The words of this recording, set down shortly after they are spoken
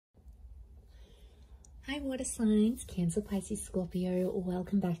Hi water signs, Cancer, Pisces, Scorpio.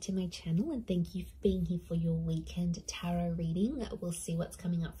 Welcome back to my channel and thank you for being here for your weekend tarot reading. We'll see what's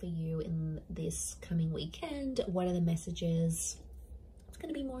coming up for you in this coming weekend. What are the messages? It's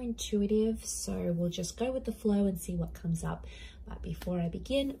going to be more intuitive, so we'll just go with the flow and see what comes up. But before I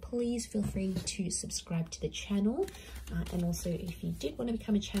begin, please feel free to subscribe to the channel. And also, if you did want to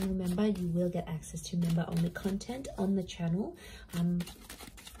become a channel member, you will get access to member-only content on the channel.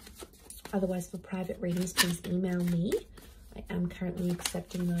 Otherwise, for private readings, please email me. I am currently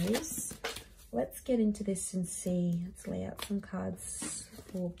accepting those. Let's get into this and see. Let's lay out some cards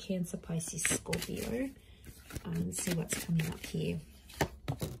for Cancer, Pisces, Scorpio and see what's coming up here.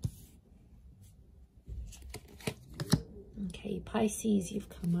 Okay, Pisces, you've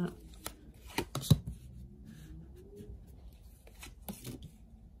come up.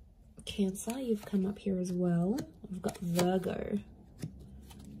 Cancer, you've come up here as well. We've got Virgo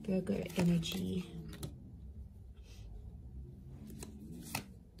energy.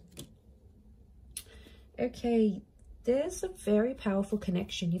 Okay, there's a very powerful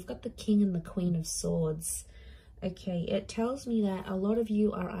connection. You've got the King and the Queen of Swords. Okay, it tells me that a lot of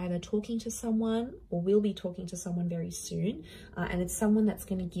you are either talking to someone or will be talking to someone very soon. And it's someone that's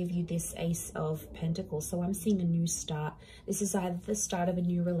going to give you this Ace of Pentacles. So I'm seeing a new start. This is either the start of a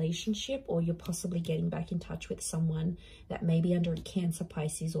new relationship or you're possibly getting back in touch with someone that may be under a Cancer,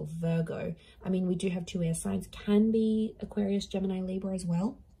 Pisces or Virgo. I mean, we do have two air signs. Can be Aquarius, Gemini, Libra as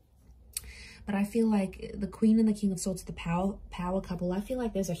well. But I feel like the Queen and the King of Swords, the power couple, I feel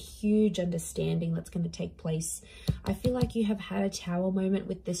like there's a huge understanding that's going to take place. I feel like you have had a tower moment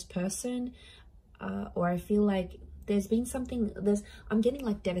with this person, or I feel like there's been something, I'm getting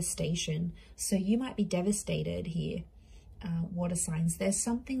like devastation. So you might be devastated here, water signs. There's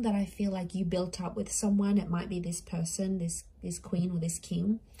something that I feel like you built up with someone. It might be this person, this Queen or this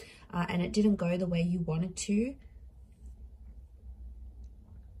King, and it didn't go the way you wanted to.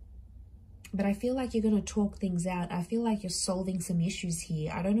 But I feel like you're going to talk things out. I feel like you're solving some issues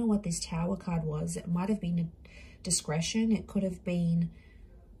here. I don't know what this Tower card was. It might have been a discretion. It could have been,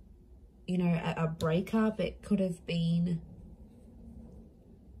 you know, a breakup. It could have been...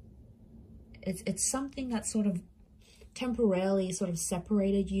 It's something that sort of temporarily sort of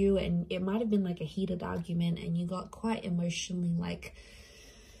separated you. And it might have been like a heated argument and you got quite emotionally like...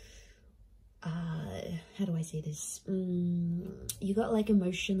 how do I say this? You got like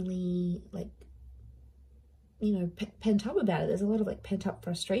emotionally like, you know, pent up about it. There's a lot of like pent up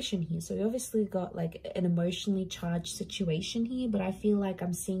frustration here. So you obviously got like an emotionally charged situation here, but I feel like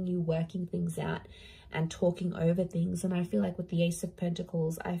I'm seeing you working things out and talking over things. And I feel like with the Ace of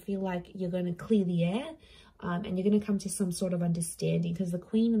Pentacles, I feel like you're going to clear the air. And you're going to come to some sort of understanding because the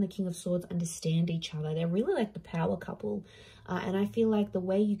Queen and the King of Swords understand each other. They're really like the power couple. And I feel like the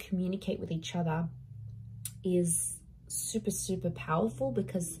way you communicate with each other is super, super powerful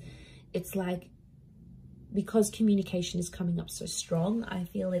because it's like, because communication is coming up so strong, I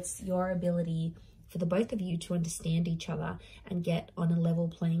feel it's your ability for the both of you to understand each other and get on a level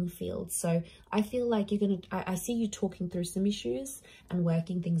playing field. So I feel like you're going to, I see you talking through some issues and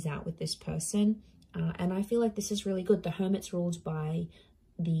working things out with this person. And I feel like this is really good. The Hermit's ruled by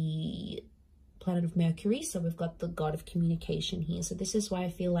the planet of Mercury. So we've got the god of communication here. So this is why I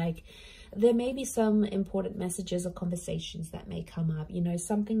feel like there may be some important messages or conversations that may come up, you know,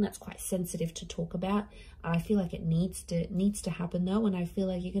 something that's quite sensitive to talk about. I feel like it needs to happen though. And I feel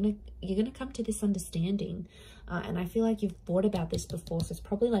like you're going to come to this understanding. And I feel like you've thought about this before. So it's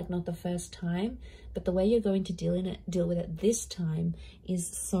probably like not the first time, but the way you're going to deal with it this time is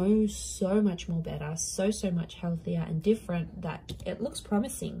so much more better, so much healthier and different that it looks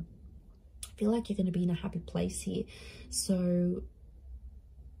promising. I feel like you're going to be in a happy place here. So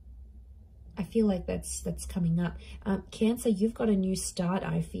I feel like that's coming up. Cancer, you've got a new start.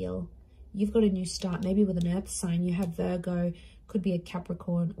 I feel you've got a new start, maybe with an earth sign. You have Virgo, could be a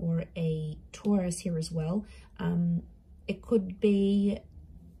Capricorn or a Taurus here as well. It could be,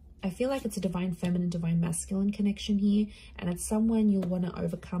 I feel like it's a divine feminine, divine masculine connection here, and it's someone you'll want to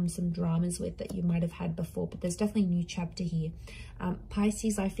overcome some dramas with that you might have had before, but there's definitely a new chapter here.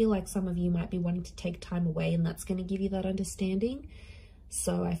 Pisces, I feel like some of you might be wanting to take time away, and that's going to give you that understanding.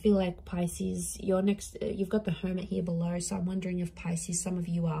 So I feel like Pisces, you've got the Hermit here below, so I'm wondering if Pisces, some of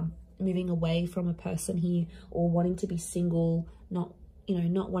you are moving away from a person here or wanting to be single, not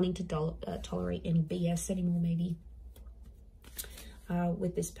wanting to tolerate any BS anymore, maybe.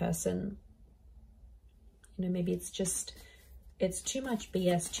 With this person, you know, maybe it's too much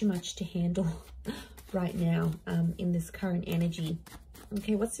BS, too much to handle right now in this current energy.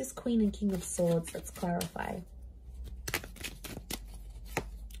 Okay, what's this Queen and King of Swords? Let's clarify.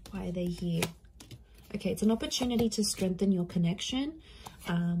 Why are they here? Okay, it's an opportunity to strengthen your connection.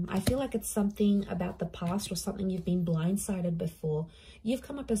 I feel like it's something about the past or something you've been blindsided before. You've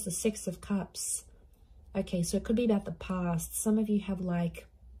come up as the Six of Cups. Okay, so it could be about the past. Some of you have like,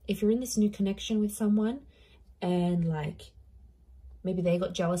 if you're in this new connection with someone and like, maybe they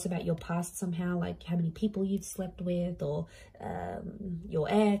got jealous about your past somehow, like how many people you've slept with, or your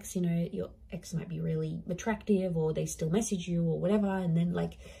ex, you know, your ex might be really attractive, or they still message you or whatever. And then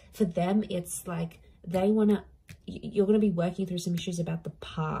like for them, it's like they want to, you're going to be working through some issues about the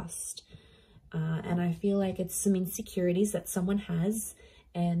past. And I feel like it's some insecurities that someone has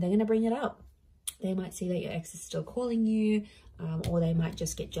and they're going to bring it up. They might see that your ex is still calling you, or they might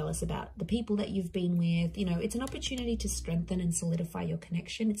just get jealous about the people that you've been with. You know, it's an opportunity to strengthen and solidify your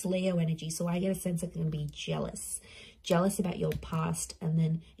connection. It's Leo energy, so I get a sense that they're going to be jealous about your past, and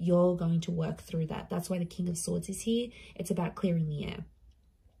then you're going to work through that. That's why the King of Swords is here. It's about clearing the air.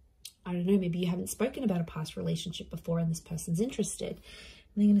 I don't know, maybe you haven't spoken about a past relationship before and this person's interested.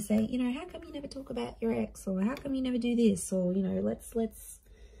 And they're going to say, you know, how come you never talk about your ex? Or how come you never do this? Or, you know, let's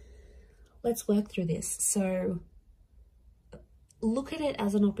work through this. So look at it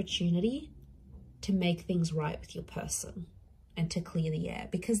as an opportunity to make things right with your person and to clear the air,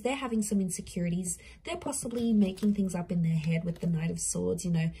 because they're having some insecurities. They're possibly making things up in their head with the Knight of Swords,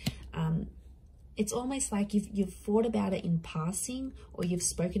 you know. It's almost like you've thought about it in passing, or you've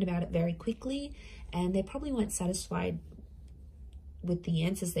spoken about it very quickly, and they probably weren't satisfied with the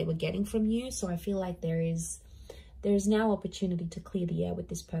answers they were getting from you. So I feel like there is now opportunity to clear the air with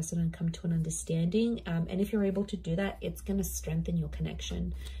this person and come to an understanding. And if you're able to do that, it's going to strengthen your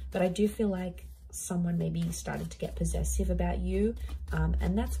connection. But I do feel like someone maybe started to get possessive about you,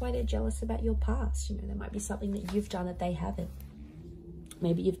 and that's why they're jealous about your past. You know, there might be something that you've done that they haven't.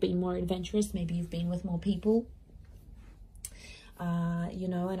 Maybe you've been more adventurous. Maybe you've been with more people. You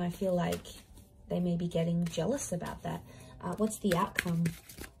know, and I feel like they may be getting jealous about that. What's the outcome?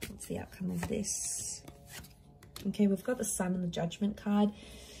 What's the outcome of this? Okay, we've got the Sun and the Judgment card.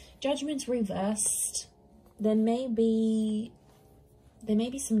 Judgment's reversed. There may be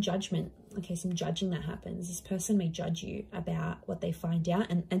some judgment. Okay, some judging that happens. This person may judge you about what they find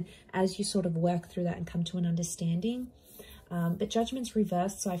out, and as you sort of work through that and come to an understanding. But judgment's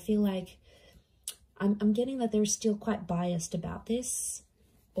reversed, so I feel like I'm getting that they're still quite biased about this,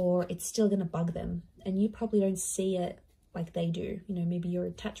 or it's still going to bug them, and you probably don't see it like they do. You know, maybe your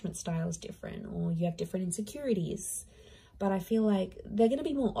attachment style is different, or you have different insecurities. But I feel like they're going to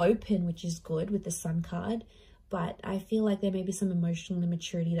be more open, which is good with the Sun card. But I feel like there may be some emotional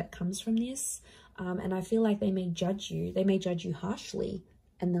immaturity that comes from this. And I feel like they may judge you. They may judge you harshly,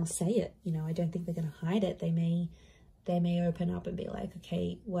 and they'll say it. You know, I don't think they're going to hide it. They may open up and be like,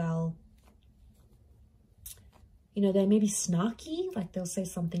 okay, well, you know, they may be snarky. Like they'll say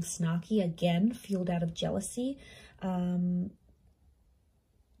something snarky, again, fueled out of jealousy. But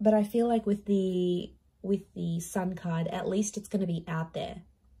I feel like with the Sun card, at least it's going to be out there.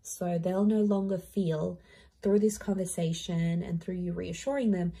 So they'll no longer feel, through this conversation and through you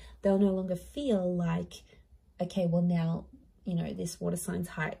reassuring them, they'll no longer feel like, okay, well now, you know, this water sign's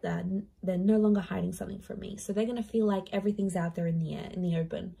they're no longer hiding something from me. So they're going to feel like everything's out there in the air, in the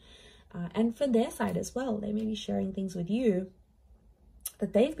open. And for their side as well, they may be sharing things with you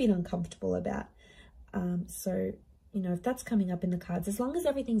that they've been uncomfortable about. So, you know, if that's coming up in the cards, as long as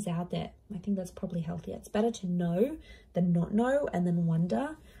everything's out there, I think that's probably healthier. It's better to know than not know and then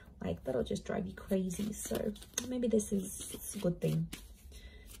wonder. Like, that'll just drive you crazy. So maybe this is a good thing.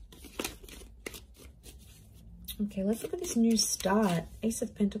 Okay, let's look at this new start. Ace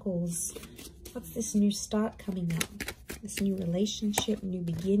of Pentacles. What's this new start coming up? This new relationship, new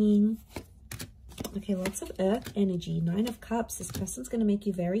beginning. Okay, lots of Earth energy. 9 of Cups. This person's going to make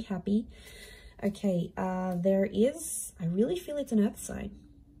you very happy. Okay, there is, I really feel it's an Earth sign.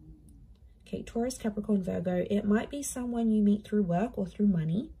 Okay, Taurus, Capricorn, Virgo. It might be someone you meet through work or through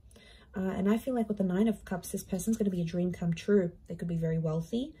money. And I feel like with the 9 of Cups, this person's going to be a dream come true. They could be very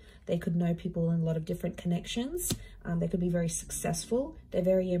wealthy. They could know people in a lot of different connections. They could be very successful. They're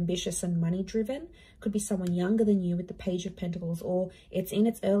very ambitious and money driven. Could be someone younger than you with the Page of Pentacles, or it's in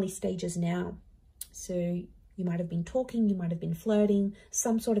its early stages now. So you might have been talking, you might have been flirting,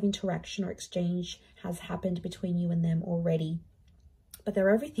 some sort of interaction or exchange has happened between you and them already. But they're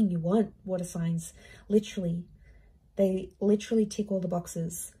everything you want, water signs, literally. They literally tick all the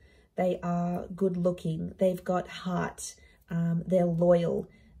boxes. They are good looking. They've got heart. They're loyal.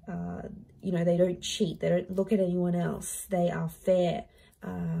 You know, they don't cheat. They don't look at anyone else. They are fair.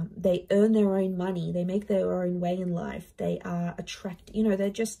 They earn their own money. They make their own way in life. They are attractive. You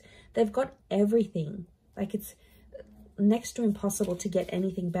know, they've got everything. Like next to impossible to get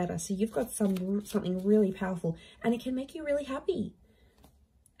anything better. So you've got something really powerful, and it can make you really happy.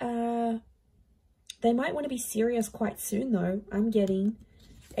 They might want to be serious quite soon, though. I'm getting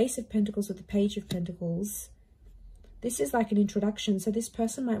Ace of Pentacles with the Page of Pentacles. This is like an introduction. So this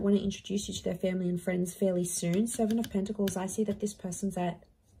person might want to introduce you to their family and friends fairly soon. Seven of Pentacles, I see that this person's at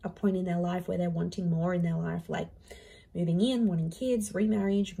a point in their life where they're wanting more in their life, like moving in, wanting kids,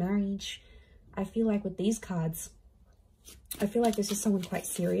 remarriage, marriage. I feel like with these cards, I feel like this is someone quite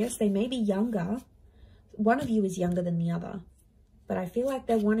serious. They may be younger. One of you is younger than the other. But I feel like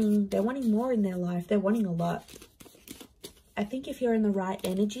they're wanting more in their life. They're wanting a lot. I think if you're in the right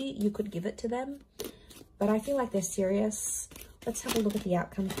energy, you could give it to them. But I feel like they're serious. Let's have a look at the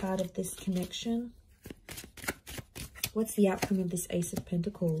outcome card of this connection. What's the outcome of this Ace of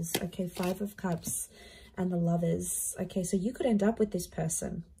Pentacles? Okay, Five of Cups and the Lovers. Okay, so you could end up with this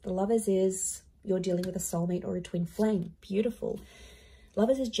person. The Lovers is you're dealing with a soulmate or a twin flame. Beautiful.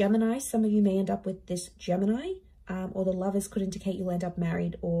 Lovers is Gemini. Some of you may end up with this Gemini. Or the Lovers could indicate you'll end up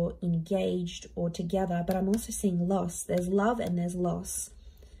married or engaged or together. But I'm also seeing loss. There's love and there's loss.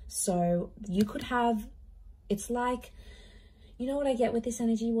 So you could have, it's like, you know what I get with this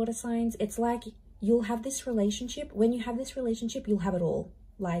energy, water signs? It's like you'll have this relationship. When you have this relationship, you'll have it all.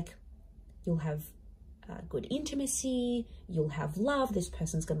 Like you'll have good intimacy. You'll have love. This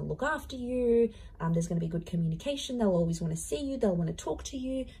person's going to look after you. There's going to be good communication. They'll always want to see you. They'll want to talk to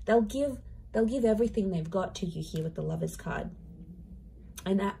you. They'll give everything they've got to you here with the Lovers card.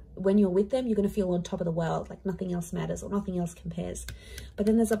 And that, when you're with them, you're going to feel on top of the world, like nothing else matters or nothing else compares. But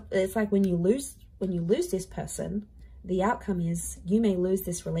then it's like when you lose this person, the outcome is you may lose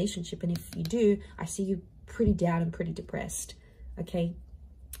this relationship. And if you do, I see you pretty down and pretty depressed. Okay.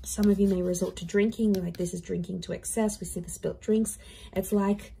 Some of you may resort to drinking, like this is drinking to excess. We see the spilt drinks. It's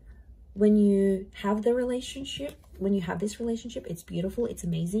like when you have the relationship, when you have this relationship, it's beautiful, it's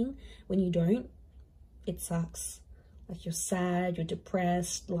amazing. When you don't, it sucks. Like you're sad, you're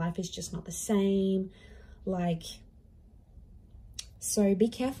depressed, life is just not the same. Like, so be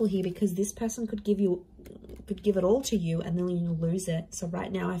careful here, because this person could give it all to you and then you'll lose it. So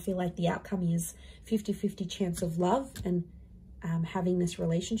right now I feel like the outcome is 50-50 chance of love and having this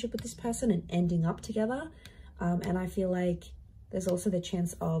relationship with this person and ending up together. And I feel like there's also the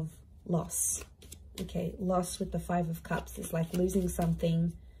chance of loss. Okay, loss with the Five of Cups is like losing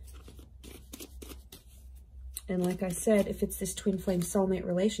something. And like I said, if it's this twin flame soulmate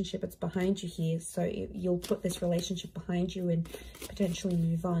relationship, it's behind you here. So you'll put this relationship behind you and potentially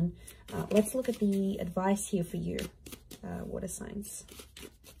move on. Let's look at the advice here for you, water signs.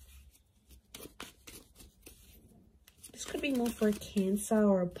 This could be more for a Cancer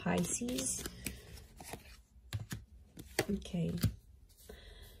or a Pisces. Okay.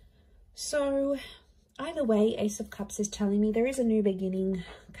 So either way, Ace of Cups is telling me there is a new beginning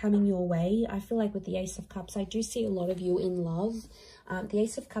coming your way. I feel like with the Ace of Cups, I do see a lot of you in love. The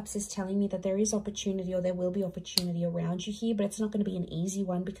Ace of Cups is telling me that there is opportunity, or there will be opportunity around you here, but it's not going to be an easy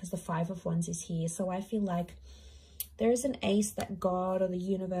one because the Five of Wands is here. So I feel like there is an ace that God or the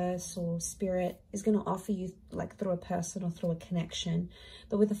universe or spirit is going to offer you, like through a person or through a connection.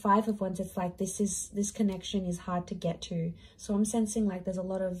 But with the Five of Wands, it's like this connection is hard to get to. So I'm sensing like there's a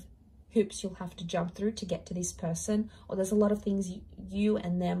lot of hoops you'll have to jump through to get to this person, or there's a lot of things you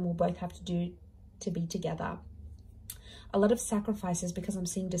and them will both have to do to be together. A lot of sacrifices, because I'm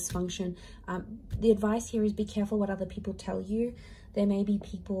seeing dysfunction. The advice here is be careful what other people tell you. There may be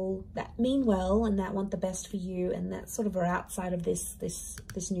people that mean well and that want the best for you, and that sort of are outside of this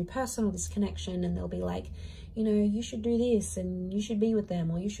new person or this connection, and they'll be like, you know, you should do this and you should be with them,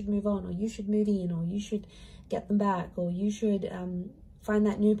 or you should move on, or you should move in, or you should get them back, or you should find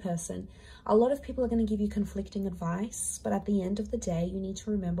that new person. A lot of people are going to give you conflicting advice, but at the end of the day, you need to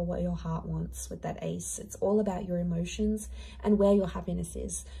remember what your heart wants with that ace. It's all about your emotions and where your happiness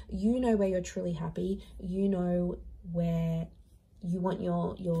is. You know where you're truly happy. You know where you want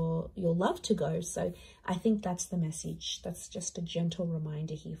your love to go. So I think that's the message. That's just a gentle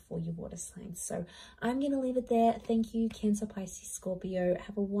reminder here for you, water signs. So I'm going to leave it there. Thank you, Cancer, Pisces, Scorpio.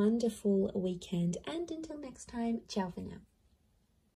 Have a wonderful weekend, and until next time, ciao for now.